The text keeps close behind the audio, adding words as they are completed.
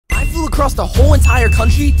flew across the whole entire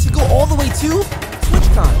country to go all the way to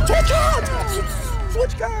Twitchcon. Twitchcon!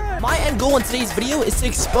 My end goal in today's video is to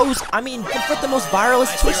confront the most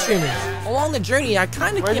viralist Twitch streamers. Along the journey, I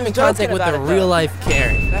kind of came in contact with a real-life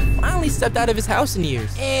Karen that finally stepped out of his house in years.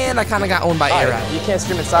 And I kind of got owned by AI. You can't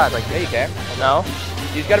stream inside like that. Yeah, you can. No?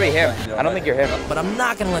 You just gotta be him. I don't think you're him. But I'm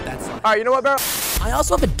not gonna let that slide. Alright, you know what, bro? I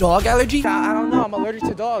also have a dog allergy. I don't know, I'm allergic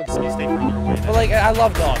to dogs. But like, I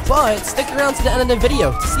love dogs. But stick around to the end of the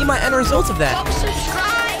video to see my end results of that.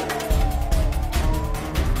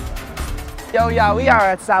 Yo, we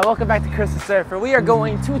are outside. Welcome back to ChrisTheSurfer. We are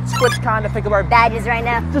going to Twitchcon to pick up our badges right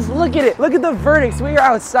now. Just look at it. Look at the verdicts. We are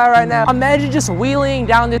outside right now. Imagine just wheeling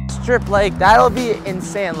down this strip. Like, that'll be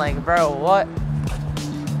insane. Like, bro, what?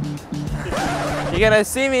 You're gonna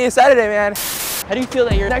see me Saturday, man. How do you feel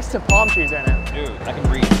that you're next to palm trees right now? Dude, I can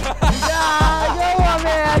breathe. Yeah, go on,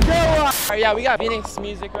 man, go on. All right, yeah, we got Phoenix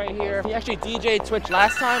music right here. He actually DJ'd Twitch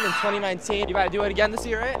last time in 2019. You about to do it again this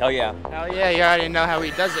year, right? Hell yeah. Hell yeah, you already know how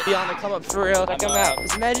he does it. Be on the come up for real. Check him out.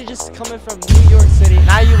 Just imagine just coming from New York City.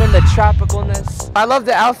 Now you in the tropicalness. I love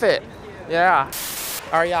the outfit. Yeah.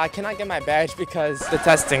 All right, yeah, I cannot get my badge because the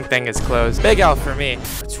testing thing is closed. Big L for me.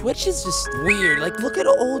 Twitch is just weird. Like, look at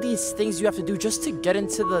all these things you have to do just to get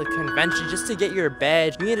into the convention, just to get your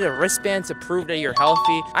badge. You needed a wristband to prove that you're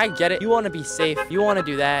healthy. I get it. You want to be safe. You want to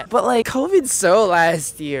do that. But like, COVID's so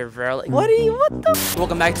last year, bro. Like, what the?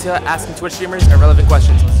 Welcome back to Asking Twitch Streamers Irrelevant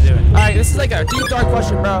Questions. Let's do it. All right, this is like a deep, dark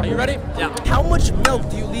question, bro. Are you ready? Yeah. How much milk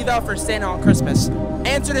do you leave out for Santa on Christmas?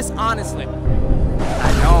 Answer this honestly.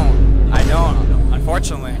 I don't.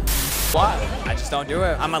 Unfortunately. Why? I just don't do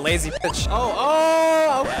it. I'm a lazy bitch.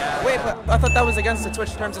 Oh, okay. Yeah. Wait, but I thought that was against the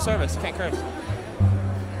Twitch terms of service. You can't curse.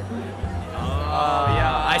 Oh,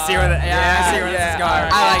 yeah. I see where this is going.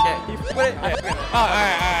 Right. I like it. You put it? Yeah. Oh, all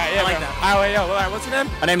right. Yeah, I like that. All right, what's your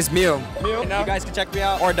name? My name is Mew. Mew? You guys can check me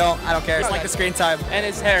out or don't. I don't care. It's like the screen time. And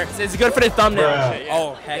his hair. It's good for the thumbnail. Yeah.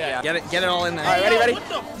 Oh, heck yeah. Get it all in there. All right, ready?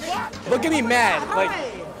 Look at me mad. Like.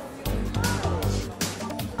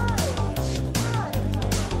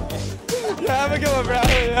 Yeah, have a good one, bro.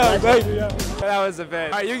 Yeah, thank you. That was a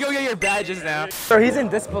bit. All right, you go get your badges now. So he's in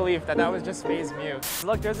disbelief that was just FaZe Mew.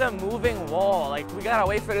 Look, there's a moving wall. Like, we gotta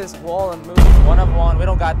wait for this wall to move. One of one. We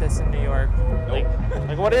don't got this in New York. Like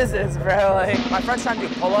what is this, bro? Like, my friend's trying to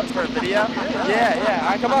do pull-ups for a video. Yeah. All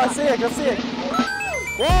right, come on, see it. Go see it.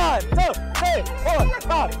 1, 2, 3, 4,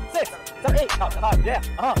 5, 6, 7, 8. Yeah.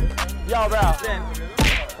 Yo, bro.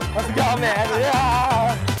 Let's go, man.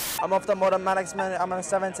 Yeah. I'm off the automatics, man. I'm on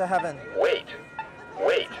 7 to heaven. Wait.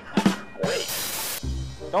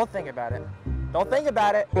 Don't think about it.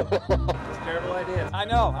 It's a terrible idea. I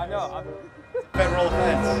know. Roll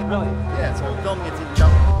fence. Really? Yeah, so we're filming it to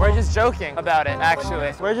jump. We're just joking about it,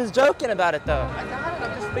 actually. We're just joking about it, though. I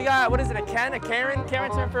got it. We got, what is it, a Ken? A Karen?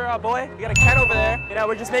 Karen term for a boy? We got a Ken over there. You know,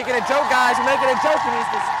 we're just making a joke, guys. We're making a joke, and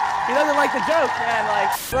he doesn't like the joke, man.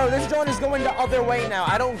 Like, bro, this joint is going the other way now.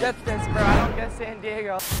 I don't get this, bro. I don't get San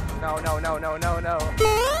Diego. No.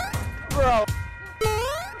 Bro.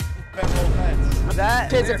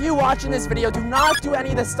 Kids, if you're watching this video, do not do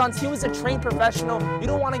any of the stunts. He was a trained professional. You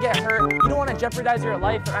don't want to get hurt. You don't want to jeopardize your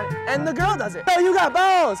life. And the girl does it. Oh, you got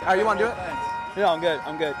balls. All right, you want to do it? Yeah, I'm good.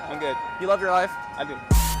 You love your life? I do.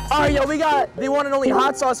 All right, yo, we got the one and only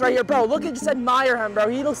Haught Sauce right here, bro. Look at, just admire him, bro.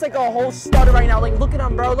 He looks like a whole stud right now. Like, look at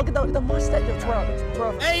him, bro. Look at the mustache. Twirl.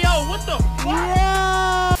 Hey, yo, what the fuck?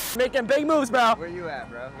 Yeah! Making big moves, bro. Where you at,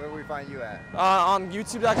 bro? Where we find you at? On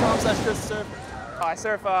youtube.com/ChrisTheSurfer. I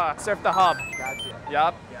surf the hub. Gotcha.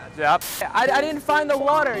 Yup. I didn't find the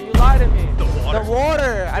water. You lied to me. The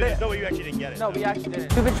water. I didn't. No, you actually didn't get it. No, we actually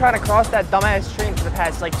didn't. We've been trying to cross that dumbass stream for the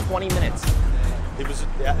past like 20 minutes. It was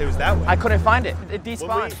that way. I couldn't find it. It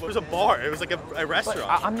despawned. It was a bar. It was like a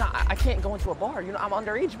restaurant. I can't go into a bar. You know, I'm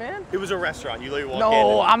underage, man. It was a restaurant. You literally walk in.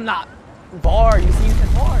 No, I'm not. Bar. You see, you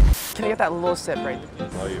said bar. Can I get that little sip right there?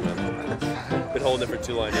 Oh, you man. Been holding it for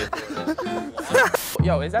too long, dude.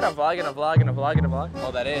 Yo, is that a vlog and a vlog and a vlog and a vlog?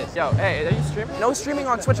 Oh, that is. Yo, hey, are you streaming? No streaming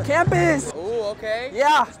on Twitch campus. Ooh, okay.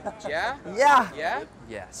 Yeah. Yeah? Yeah. Yeah?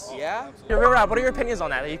 Yes. Yeah? Yo, Rob, what are your opinions on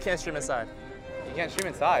that? You can't stream inside. You can't stream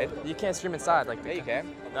inside. You can't stream inside. Like, yeah, you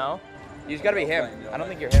can. No? You just gotta be him. I don't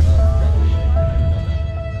think you're him.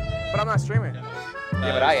 But I'm not streaming.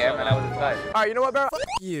 Yeah, but I am, and I was inside. All right, you know what, bro?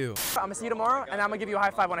 You. I'm gonna see you tomorrow, and I'm gonna give you a high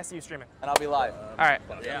five when I see you streaming. And I'll be live. All right.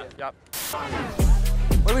 Yeah. Yep.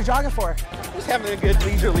 What are we jogging for? Just having a good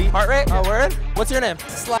leisurely. Heart rate? Oh, word? What's your name?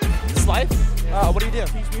 Slife. What do you do?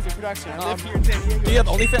 Teach music production. I live here in San Diego. Do you have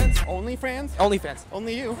OnlyFans? OnlyFans? OnlyFans.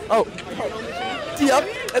 Only you. Oh. Yep,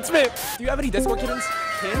 that's me. Do you have any Discord kittens?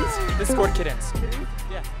 Kittens? Discord kittens.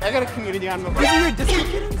 Yeah. I got a community on my These are your Discord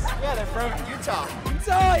kittens? Yeah, they're from Utah.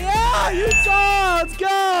 Utah, yeah, Utah, let's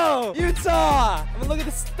go! Utah! I'm gonna look at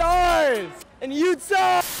the stars in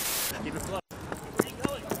Utah!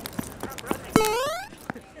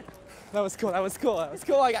 That was cool, that was cool, that was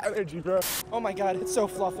cool. I got energy, bro. Oh my god, it's so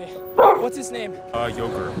fluffy. What's his name?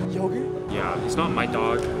 Yogurt. Yogurt? Yeah, it's not my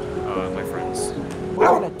dog, my friend's. What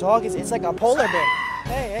kind of dog is it? It's like a polar bear.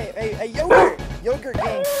 Hey, Yogurt! Yogurt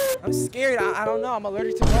gang. I'm scared, I don't know, I'm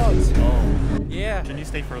allergic to dogs. Oh. Yeah. Can you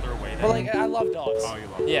stay further away then? But like, I love dogs. Oh, you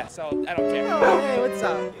love dogs. Yeah, so I don't care. Hey, what's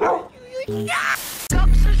up?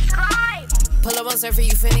 Pull up on surfer,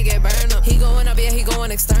 you finna get burned up. He going up, yeah, he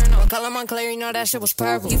going external. Call him on clear, you know that shit was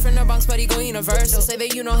purple. He from the Bronx, but he go universal. Say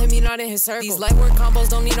that you know him, he not in his circle. These light work combos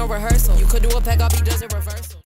don't need no rehearsal. You could do a peg up, he does it reversal.